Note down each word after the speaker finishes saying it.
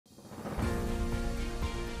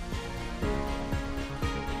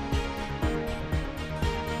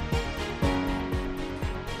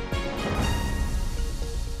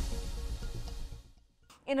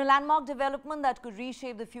In a landmark development that could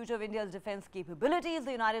reshape the future of India's defense capabilities,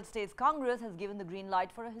 the United States Congress has given the green light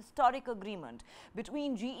for a historic agreement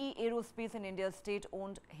between GE Aerospace and India's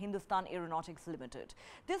state-owned Hindustan Aeronautics Limited.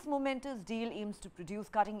 This momentous deal aims to produce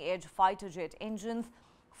cutting-edge fighter jet engines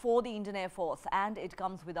for the Indian Air Force, and it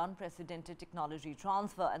comes with unprecedented technology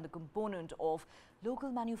transfer and the component of local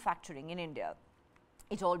manufacturing in India.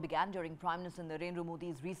 It all began during Prime Minister Narendra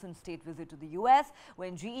Modi's recent state visit to the US,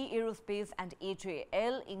 when GE Aerospace and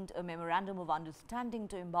HAL inked a memorandum of understanding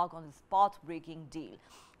to embark on this path-breaking deal.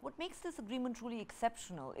 What makes this agreement truly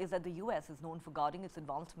exceptional is that the US is known for guarding its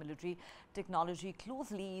advanced military technology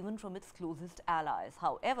closely, even from its closest allies.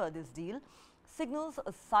 However, this deal signals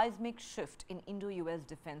a seismic shift in Indo-US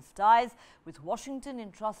defense ties, with Washington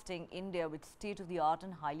entrusting India with state-of-the-art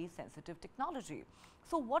and highly sensitive technology.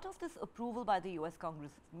 So what does this approval by the US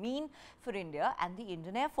Congress mean for India and the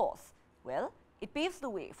Indian Air Force? Well, it paves the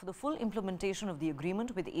way for the full implementation of the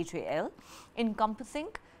agreement with HAL, encompassing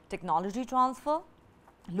technology transfer,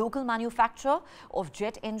 local manufacture of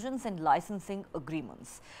jet engines and licensing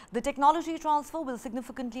agreements. The technology transfer will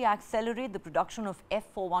significantly accelerate the production of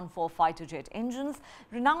F-414 fighter jet engines,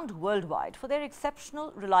 renowned worldwide for their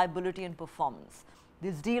exceptional reliability and performance.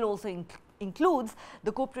 This deal also includes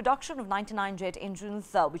the co-production of 99 jet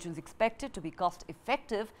engines, which is expected to be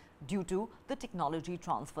cost-effective due to the technology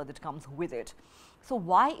transfer that comes with it. So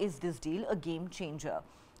why is this deal a game changer?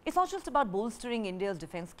 It's not just about bolstering India's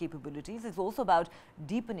defense capabilities, it's also about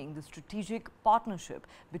deepening the strategic partnership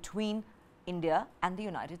between India and the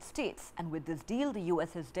United States. And with this deal, the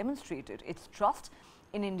US has demonstrated its trust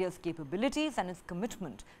in India's capabilities and its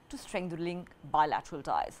commitment to strengthening bilateral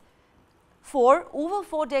ties. For over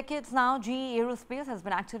 4 decades now, GE Aerospace has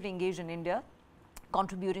been actively engaged in India,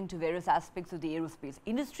 contributing to various aspects of the aerospace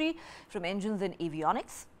industry, from engines and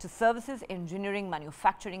avionics to services, engineering,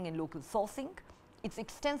 manufacturing and local sourcing. Its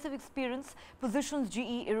extensive experience positions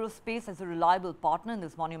GE Aerospace as a reliable partner in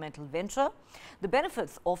this monumental venture. The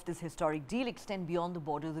benefits of this historic deal extend beyond the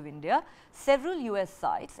borders of India. Several US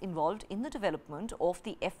sites involved in the development of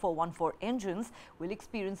the F-414 engines will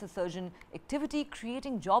experience a surge in activity,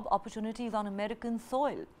 creating job opportunities on American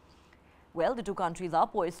soil. Well, the two countries are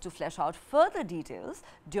poised to flesh out further details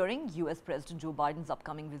during US President Joe Biden's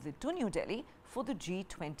upcoming visit to New Delhi for the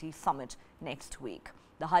G20 summit next week.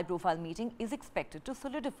 The high-profile meeting is expected to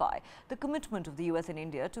solidify the commitment of the US and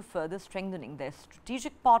India to further strengthening their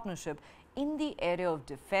strategic partnership in the area of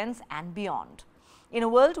defense and beyond. In a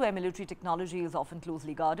world where military technology is often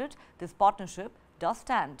closely guarded, this partnership does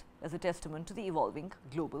stand as a testament to the evolving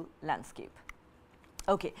global landscape.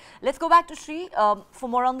 Okay, let's go back to Sri for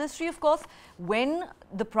more on this. Sri, of course, when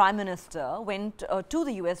the Prime Minister went to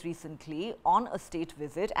the US recently on a state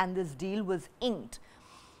visit and this deal was inked,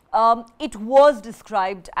 it was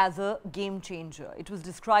described as a game changer. It was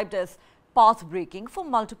described as path-breaking for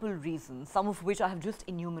multiple reasons, some of which I have just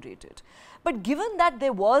enumerated. But given that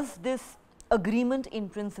there was this agreement in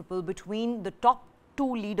principle between the top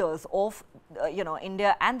two leaders of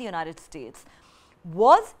India and the United States,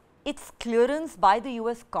 was its clearance by the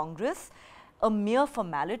US Congress a mere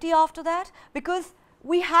formality after that? Because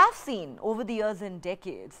we have seen over the years and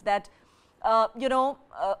decades that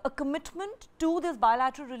a commitment to this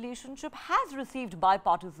bilateral relationship has received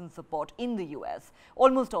bipartisan support in the US,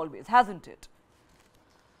 almost always, hasn't it?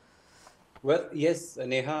 Well, yes,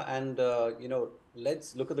 Neha, and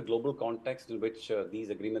let's look at the global context in which these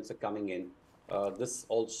agreements are coming in. This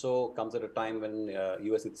also comes at a time when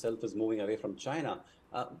US itself is moving away from China.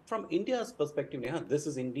 From India's perspective, Neha, this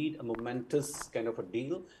is indeed a momentous kind of a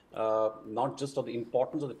deal, not just of the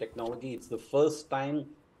importance of the technology. It's the first time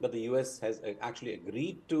that the US has actually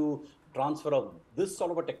agreed to transfer of this sort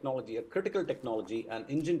of a technology, a critical technology, an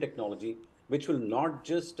engine technology, which will not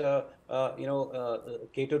just cater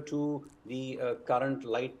to the current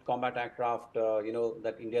light combat aircraft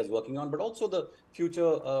that India is working on, but also the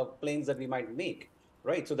future planes that we might make.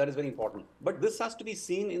 Right, so that is very important. But this has to be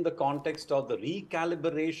seen in the context of the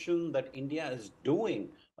recalibration that India is doing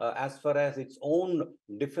as far as its own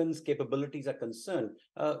defense capabilities are concerned.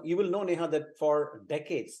 You will know, Neha, that for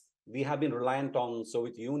decades we have been reliant on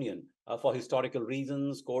Soviet Union for historical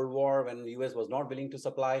reasons. Cold War, when the US was not willing to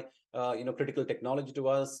supply critical technology to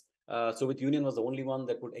us, Soviet Union was the only one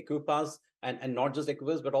that would equip us, and not just equip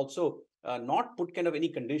us, but also not put kind of any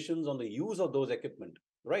conditions on the use of those equipment.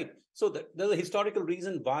 Right. So there's a historical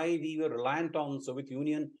reason why we were reliant on Soviet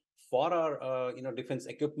Union for our defense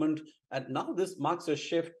equipment, and now this marks a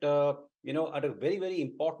shift at a very, very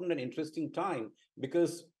important and interesting time,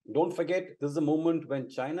 because don't forget, this is a moment when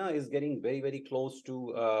China is getting very, very close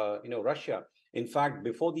to Russia, In fact,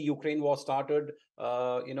 before the Ukraine war started,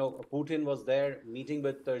 Putin was there meeting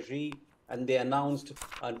with Xi, and they announced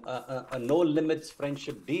a no limits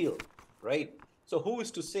friendship deal, right? So who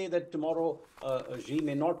is to say that tomorrow Xi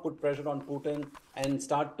may not put pressure on Putin and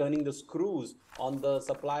start turning the screws on the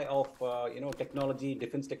supply of technology,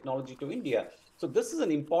 defense technology to India? So this is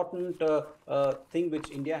an important thing which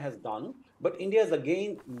India has done. But India is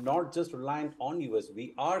again not just reliant on US.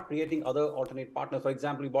 We are creating other alternate partners. For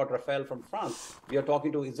example, we bought Rafale from France. We are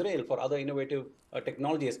talking to Israel for other innovative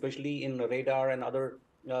technology, especially in radar and other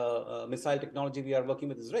missile technology. We are working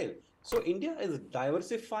with Israel. So India is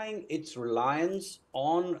diversifying its reliance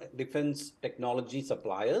on defense technology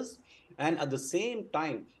suppliers, and at the same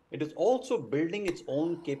time, it is also building its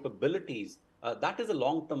own capabilities. That is a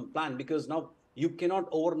long-term plan, because now you cannot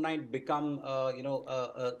overnight become,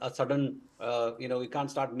 a sudden, you can't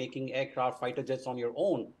start making aircraft, fighter jets on your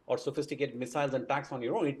own, or sophisticated missiles and tanks on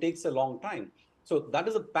your own. It takes a long time. So that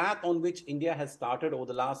is a path on which India has started over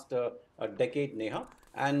the last decade, Neha.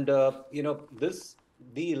 And, this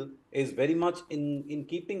deal is very much in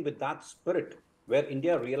keeping with that spirit, where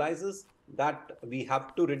India realizes that we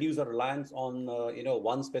have to reduce our reliance on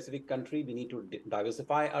one specific country. We need to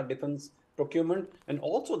diversify our defense procurement, and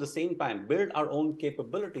also at the same time build our own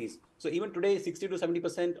capabilities. So even today, 60 to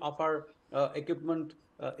 70% of our equipment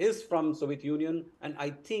is from Soviet Union, and I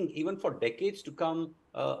think even for decades to come,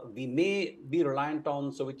 we may be reliant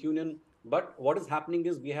on Soviet Union. But what is happening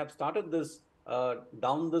is we have started this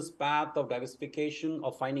down this path of diversification,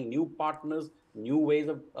 of finding new partners, new ways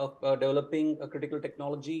of developing a critical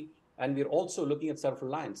technology, and we're also looking at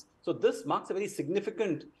self-reliance. So this marks a very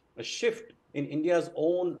significant shift in India's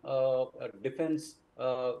own defense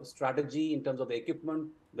strategy in terms of the equipment,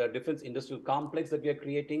 the defense industrial complex that we are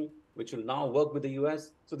creating, which will now work with the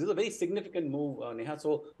US. So this is a very significant move, Neha.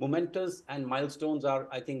 So momentous and milestones are,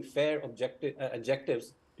 I think, fair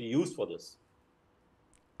adjectives to use for this.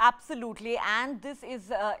 Absolutely, and this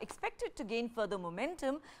is expected to gain further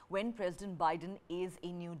momentum when President Biden is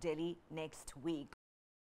in New Delhi next week.